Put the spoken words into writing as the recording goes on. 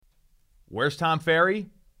Where's Tom Ferry?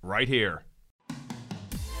 Right here.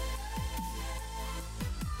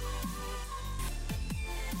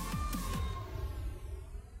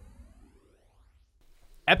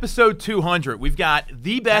 Episode 200. We've got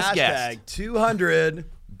the best guest. 200.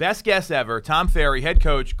 Best guest ever. Tom Ferry, head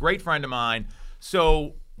coach, great friend of mine.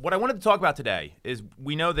 So what I wanted to talk about today is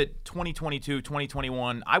we know that 2022,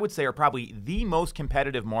 2021, I would say are probably the most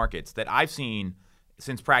competitive markets that I've seen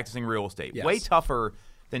since practicing real estate. Yes. Way tougher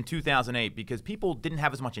than 2008 because people didn't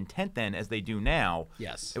have as much intent then as they do now.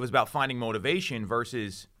 Yes. It was about finding motivation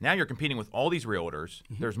versus now you're competing with all these realtors.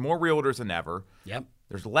 Mm-hmm. There's more realtors than ever. Yep.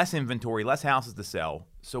 There's less inventory, less houses to sell.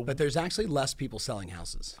 But there's actually less people selling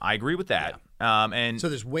houses. I agree with that. Yeah. So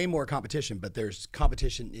there's way more competition, but there's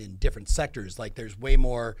competition in different sectors. Like there's way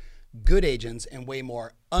more good agents and way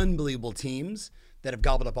more unbelievable teams that have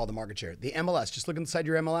gobbled up all the market share. The MLS, just look inside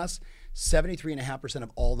your MLS, 73.5%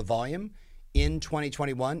 of all the volume in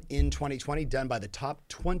 2021, in 2020, done by the top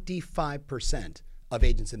 25% of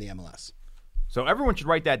agents in the MLS. So everyone should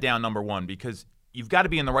write that down, number one, because you've got to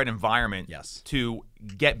be in the right environment to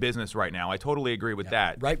get business right now. I totally agree with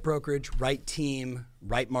that. Right brokerage, right team,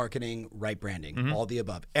 right marketing, right branding, all the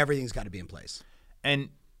above. Everything's got to be in place. And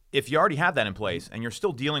if you already have that in place and you're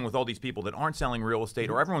still dealing with all these people that aren't selling real estate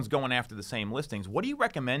or everyone's going after the same listings, what do you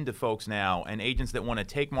recommend to folks now and agents that want to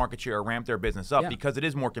take market share or ramp their business up because it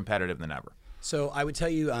is more competitive than ever? So I would tell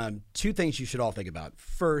you two things you should all think about.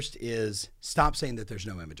 First is stop saying that there's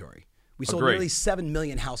no inventory. We sold nearly 7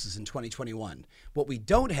 million houses in 2021. What we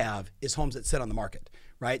don't have is homes that sit on the market,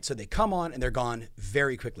 right? So they come on and they're gone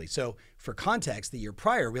very quickly. So for context, the year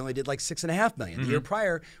prior, we only did like 6.5 million. The year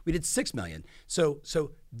prior, we did 6 million. So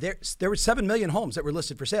there were 7 million homes that were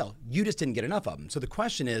listed for sale. You just didn't get enough of them. So the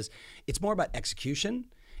question is, it's more about execution.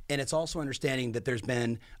 And it's also understanding that there's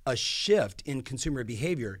been a shift in consumer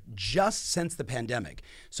behavior just since the pandemic.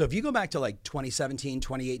 So if you go back to like 2017,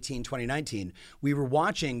 2018, 2019, we were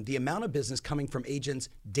watching the amount of business coming from agents'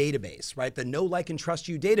 database, right? The Know, Like, and Trust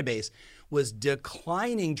You database was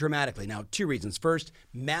declining dramatically. Now, two reasons. First,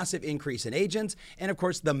 massive increase in agents, and of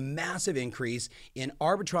course, the massive increase in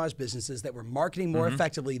arbitrage businesses that were marketing more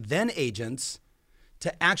effectively than agents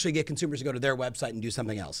to actually get consumers to go to their website and do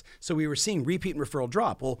something else. So we were seeing repeat and referral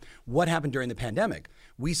drop. Well, what happened during the pandemic?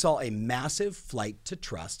 We saw a massive flight to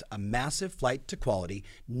trust, a massive flight to quality,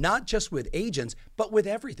 not just with agents, but with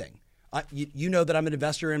everything. You know that I'm an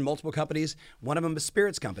investor in multiple companies. One of them is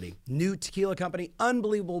Spirits Company, new tequila company,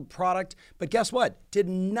 unbelievable product. But guess what? Did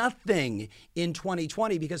nothing in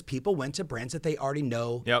 2020 because people went to brands that they already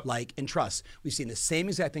know, like, and trust. We've seen the same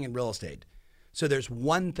exact thing in real estate. So there's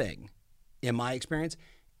one thing, in my experience,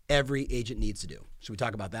 every agent needs to do. Should we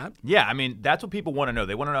talk about that? Yeah, I mean, that's what people want to know.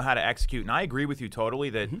 They want to know how to execute. And I agree with you totally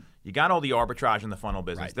that you got all the arbitrage in the funnel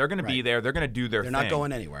business. Right. They're going to be there. They're going to do their thing. They're not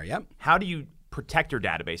going anywhere, How do you protect your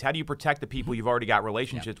database? How do you protect the people you've already got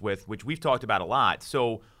relationships with, which we've talked about a lot?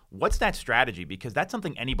 So what's that strategy? Because that's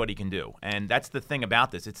something anybody can do. And that's the thing about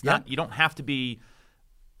this. It's not, you don't have to be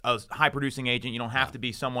a high-producing agent. You don't have to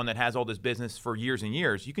be someone that has all this business for years and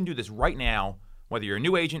years. You can do this right now, whether you're a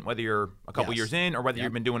new agent, whether you're a couple years in, or whether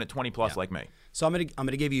you've been doing it 20 plus like me. So I'm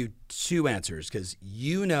gonna give you two answers because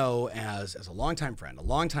you know as a longtime friend, a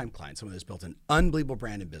longtime client, someone that's built an unbelievable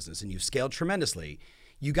brand and business, and you've scaled tremendously.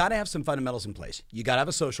 You got to have some fundamentals in place. You got to have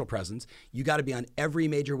a social presence. You got to be on every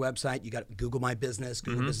major website. You got Google My Business,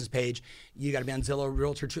 Google Business Page. You got to be on Zillow,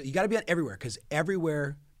 Realtor. You got to be on everywhere because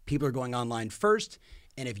everywhere people are going online first.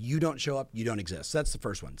 And if you don't show up, you don't exist. So that's the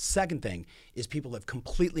first one. Second thing is people have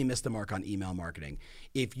completely missed the mark on email marketing.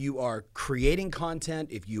 If you are creating content,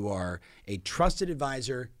 if you are a trusted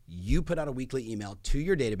advisor, you put out a weekly email to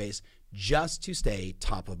your database just to stay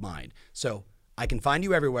top of mind. So I can find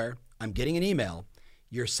you everywhere. I'm getting an email.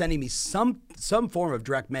 You're sending me some form of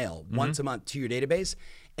direct mail once a month to your database.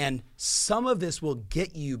 And some of this will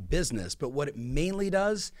get you business. But what it mainly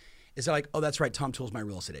does is they're like, oh, that's right, Tom Toole's my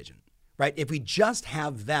real estate agent. Right? If we just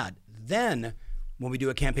have that, then when we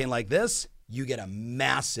do a campaign like this, you get a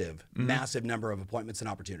massive, massive number of appointments and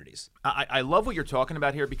opportunities. I love what you're talking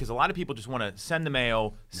about here because a lot of people just want to send the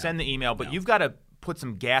mail, send the email, but you've got to put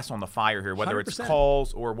some gas on the fire here, whether 100%. It's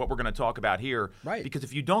calls or what we're going to talk about here. Right. Because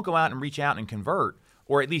if you don't go out and reach out and convert,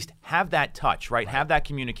 or at least have that touch, right? Have that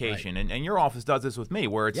communication. Right. And your office does this with me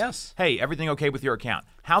where it's, hey, everything okay with your account?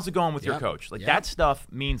 How's it going with your coach? Like that stuff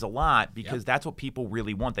means a lot because that's what people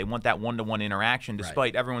really want. They want that one-to-one interaction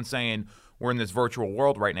despite everyone saying we're in this virtual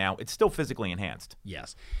world right now. It's still physically enhanced.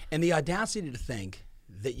 Yes. And the audacity to think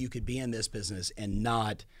that you could be in this business and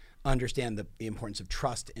not understand the importance of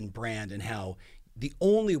trust and brand and how the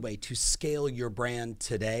only way to scale your brand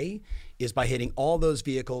today is by hitting all those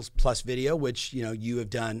vehicles plus video, which you have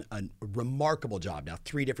done a remarkable job now.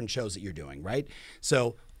 3 different shows that you're doing, right?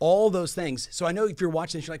 So all those things. So I know if you're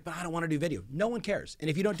watching this, you're like, but I don't want to do video. No one cares. And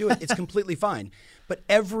if you don't do it, it's completely fine. But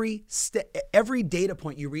every data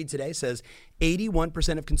point you read today says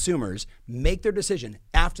 81% of consumers make their decision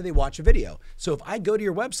after they watch a video. So if I go to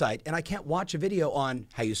your website and I can't watch a video on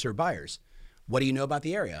how you serve buyers, what do you know about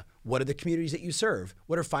the area? What are the communities that you serve?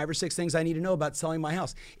 What are 5 or 6 things I need to know about selling my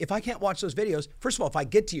house? If I can't watch those videos, first of all, if I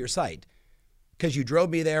get to your site because you drove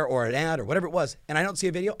me there or an ad or whatever it was, and I don't see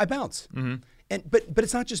a video, I bounce. Mm-hmm. But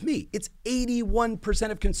it's not just me. It's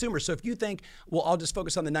 81% of consumers. So if you think, well, I'll just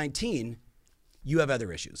focus on the 19, you have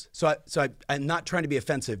other issues. So I'm not trying to be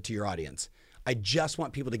offensive to your audience. I just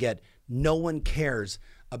want people to get, no one cares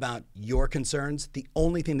about your concerns. The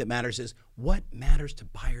only thing that matters is what matters to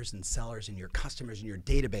buyers and sellers and your customers and your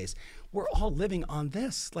database. We're all living on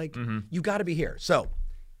this. You got to be here. So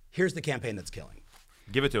here's the campaign that's killing.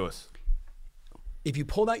 Give it to us. If you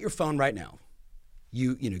pulled out your phone right now,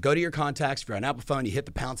 you go to your contacts. If you're on Apple phone, you hit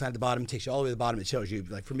the pound sign at the bottom. It takes you all the way to the bottom. It shows you,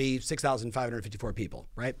 like for me, 6,554 people,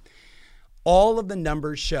 right? All of the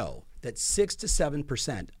numbers show that 6 to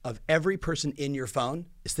 7% of every person in your phone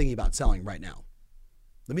is thinking about selling right now.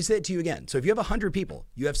 Let me say it to you again. So if you have 100 people,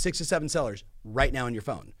 you have 6 to 7 sellers right now on your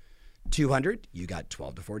phone. 200, you got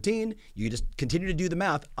 12 to 14. You just continue to do the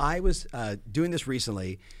math. I was doing this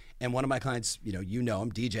recently, and one of my clients, you know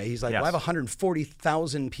him, DJ, he's like, yes. Well, I have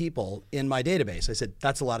 140,000 people in my database. I said,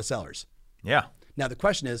 that's a lot of sellers. Yeah. Now the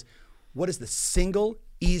question is, what is the single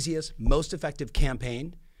easiest, most effective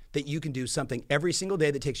campaign that you can do something every single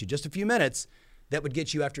day that takes you just a few minutes that would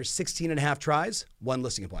get you, after 16 and a half tries, 1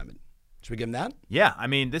 listing appointment? Should we give them that? Yeah. I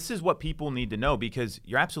mean, this is what people need to know, because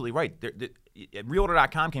you're absolutely right.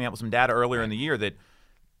 Realtor.com came out with some data earlier in the year that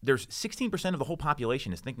there's 16% of the whole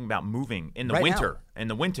population is thinking about moving in the winter, and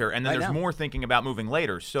then there's more thinking about moving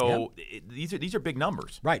later. So these are big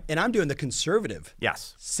numbers. Right. And I'm doing the conservative.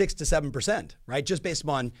 Yes. 6 to 7%, right? Just based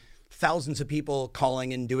upon thousands of people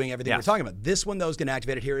calling and doing everything we're talking about. This one, though, is going to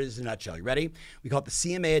activate it. Here it is in a nutshell. You ready? We call it the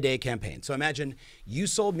CMA a Day campaign. So imagine you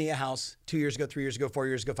sold me a house 2 years ago, 3 years ago, 4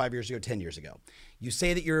 years ago, 5 years ago, 10 years ago. You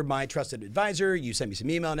say that you're my trusted advisor. You send me some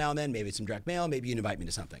email now and then, maybe some direct mail, maybe you invite me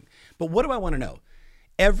to something. But what do I want to know?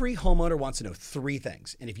 Every homeowner wants to know 3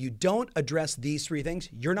 things. And if you don't address these 3 things,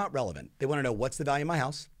 you're not relevant. They want to know, what's the value of my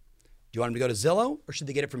house? Do you want them to go to Zillow, or should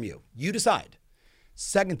they get it from you? You decide.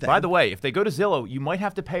 Second thing. By the way, if they go to Zillow, you might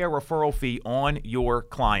have to pay a referral fee on your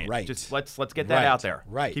client. Right. Just let's get that out there.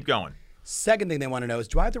 Right. Keep going. Second thing they want to know is,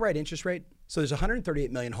 do I have the right interest rate? So there's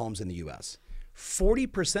 138 million homes in the U.S.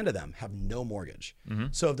 40% of them have no mortgage. Mm-hmm.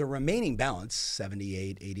 So of the remaining balance,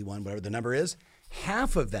 78, 81, whatever the number is,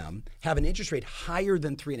 half of them have an interest rate higher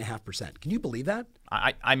than 3.5%. Can you believe that?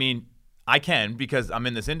 I mean, I can, because I'm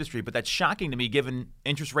in this industry, but that's shocking to me, given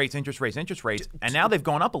interest rates, and now they've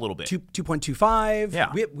gone up a little bit. 2.25.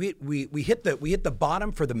 Yeah. We hit the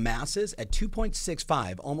bottom for the masses at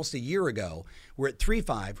 2.65 almost a year ago. We're at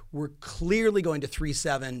 3.5. We're clearly going to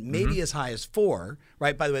 3.7, maybe as high as 4.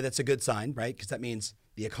 Right. By the way, that's a good sign, right? Because that means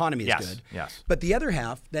the economy is good. Yes. But the other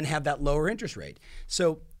half then have that lower interest rate.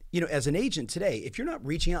 So, as an agent today, if you're not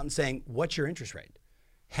reaching out and saying, what's your interest rate?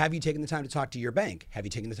 Have you taken the time to talk to your bank? Have you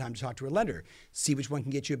taken the time to talk to a lender? See which one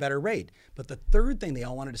can get you a better rate. But the third thing they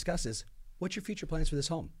all want to discuss is, what's your future plans for this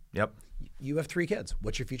home? Yep. You have 3 kids.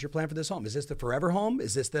 What's your future plan for this home? Is this the forever home?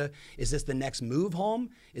 Is this the next move home?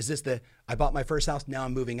 Is this I bought my first house, now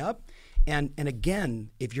I'm moving up? And again,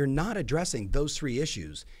 if you're not addressing those 3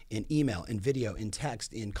 issues in email, in video, in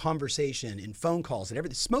text, in conversation, in phone calls, and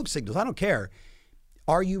everything, smoke signals, I don't care.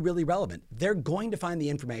 Are you really relevant? They're going to find the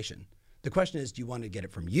information. The question is, do you want to get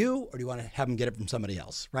it from you, or do you want to have them get it from somebody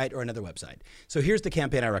else, right? Or another website. So here's the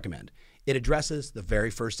campaign I recommend. It addresses the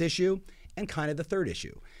very first issue and kind of the third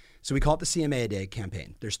issue. So we call it the CMA a Day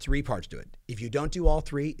campaign. There's 3 parts to it. If you don't do all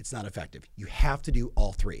 3, it's not effective. You have to do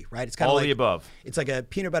all 3, right? It's kind of all like the above. It's like a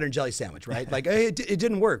peanut butter and jelly sandwich, right? Like, hey, it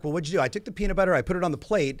didn't work. Well, what'd you do? I took the peanut butter, I put it on the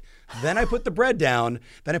plate, then I put the bread down,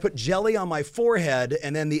 then I put jelly on my forehead,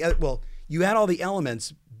 and then you had all the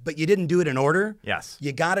elements, but you didn't do it in order. Yes.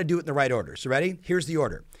 You got to do it in the right order. So ready? Here's the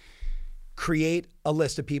order. Create a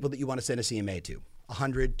list of people that you want to send a CMA to.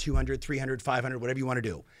 100, 200, 300, 500, whatever you want to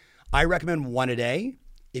do. I recommend 1 a day.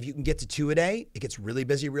 If you can get to 2 a day, it gets really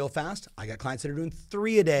busy real fast. I got clients that are doing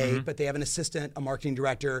 3 a day, but they have an assistant, a marketing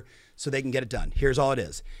director, so they can get it done. Here's all it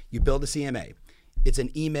is. You build a CMA. It's an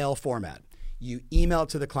email format. You email it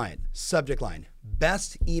to the client. Subject line,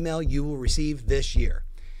 best email you will receive this year.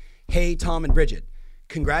 Hey, Tom and Bridget.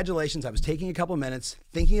 Congratulations, I was taking a couple minutes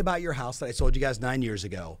thinking about your house that I sold you guys 9 years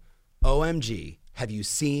ago. OMG, Have you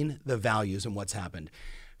seen the values and what's happened?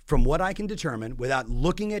 From what I can determine, without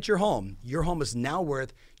looking at your home is now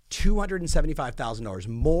worth $275,000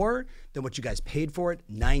 more than what you guys paid for it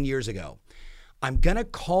 9 years ago. I'm going to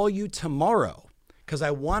call you tomorrow because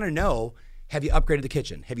I want to know, have you upgraded the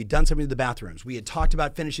kitchen? Have you done something to the bathrooms? We had talked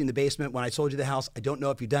about finishing the basement when I sold you the house. I don't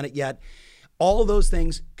know if you've done it yet. All of those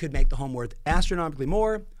things could make the home worth astronomically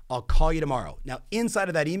more. I'll call you tomorrow. Now, inside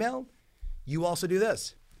of that email, you also do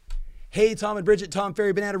this. Hey, Tom and Bridget, Tom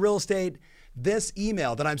Ferry, Banana Real Estate. This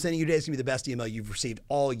email that I'm sending you today is going to be the best email you've received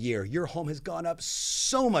all year. Your home has gone up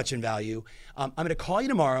so much in value. I'm going to call you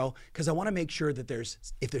tomorrow because I want to make sure that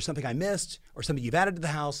if there's something I missed or something you've added to the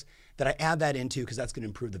house, that I add that into because that's going to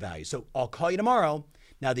improve the value. So I'll call you tomorrow.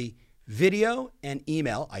 Now, the video and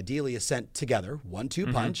email ideally is sent together,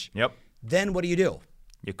 1-2 punch. Yep. Then what do?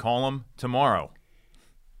 You call them tomorrow.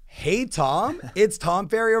 Hey, Tom. It's Tom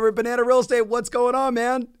Ferry over at Banana Real Estate. What's going on,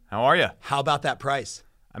 man? How are you? How about that price?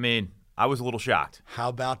 I mean, I was a little shocked. How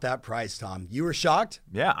about that price, Tom? You were shocked?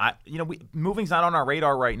 Yeah. Moving's not on our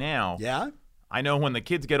radar right now. Yeah? I know when the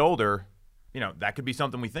kids get older, that could be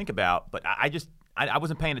something we think about. But I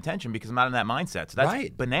wasn't paying attention because I'm not in that mindset. So that's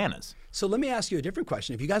right. Bananas. So let me ask you a different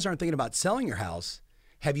question. If you guys aren't thinking about selling your house,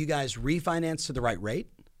 have you guys refinanced to the right rate?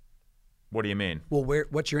 What do you mean? Well,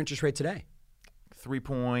 what's your interest rate today?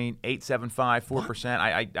 3.875, 4%.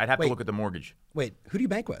 I'd have to look at the mortgage. Wait, who do you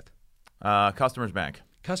bank with? Customers Bank.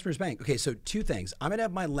 Customers Bank. Okay, so two things. I'm going to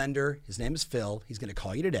have my lender, his name is Phil. He's going to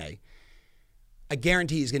call you today. I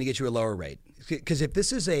guarantee he's going to get you a lower rate. Because if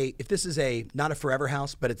this is a not a forever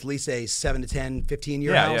house, but it's at least a 7 to 10,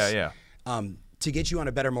 15-year house. To get you on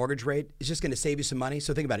a better mortgage rate, it's just going to save you some money.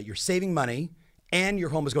 So think about it. You're saving money and your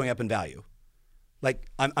home is going up in value. Like,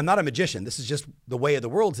 I'm not a magician. This is just the way of the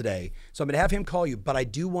world today. So I'm going to have him call you, but I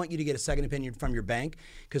do want you to get a second opinion from your bank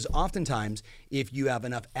because oftentimes if you have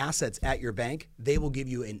enough assets at your bank, they will give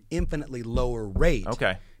you an infinitely lower rate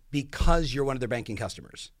because you're one of their banking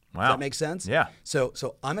customers. Wow. Does that make sense? Yeah. So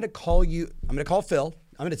I'm going to call you. I'm going to call Phil.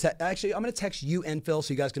 I'm going to text you and Phil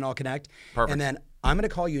so you guys can all connect. Perfect. And then I'm going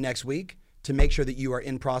to call you next week to make sure that you are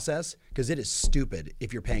in process because it is stupid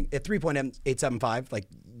if you're paying at 3.875, like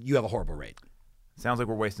you have a horrible rate. Sounds like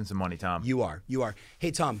we're wasting some money, Tom. You are.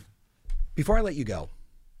 Hey, Tom, before I let you go,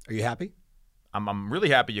 are you happy? I'm really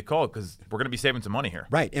happy you called because we're going to be saving some money here.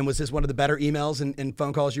 Right. And was this one of the better emails and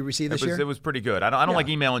phone calls you received this year? It was pretty good. I don't like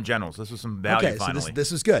email in general, so this was some value finally. So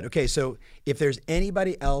this was good. Okay, so if there's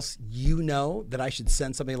anybody else that I should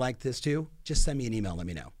send something like this to, just send me an email and let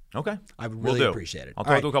me know. Okay. I would really appreciate it. I'll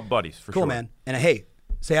talk to a couple buddies for sure. Cool, man. And hey,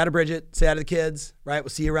 say hi to Bridget, say hi to the kids, right? We'll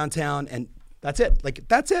see you around town. And that's it.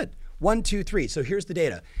 That's it. 1, 2, 3. So here's the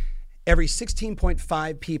data. Every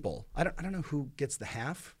 16.5 people, I don't know who gets the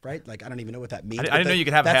half, right? Like, I don't even know what that means. I didn't know you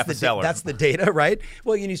could have half a seller. That's the data, right?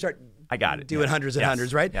 Well, you start doing hundreds and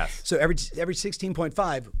hundreds, right? Yes. So every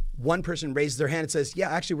 16.5, one person raises their hand and says, yeah,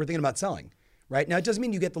 actually, we're thinking about selling. Right? Now, it doesn't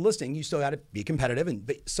mean you get the listing. You still got to be competitive,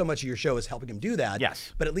 but so much of your show is helping them do that.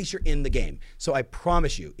 Yes. But at least you're in the game. So I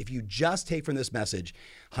promise you, if you just take from this message,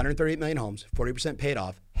 138 million homes, 40% paid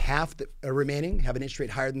off, half the remaining have an interest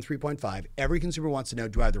rate higher than 3.5. Every consumer wants to know,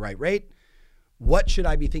 do I have the right rate? What should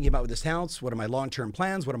I be thinking about with this house? What are my long-term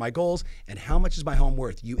plans? What are my goals? And how much is my home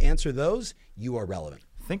worth? You answer those, you are relevant.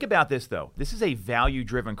 Think about this, though. This is a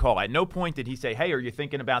value-driven call. At no point did he say, hey, are you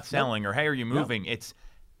thinking about selling? Or hey, are you moving? It's,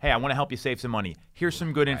 hey, I want to help you save some money. Here's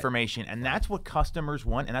some good information. And that's what customers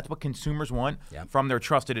want, and that's what consumers want from their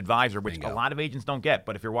trusted advisor, which a lot of agents don't get.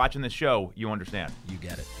 But if you're watching this show, you understand. You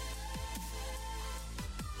get it.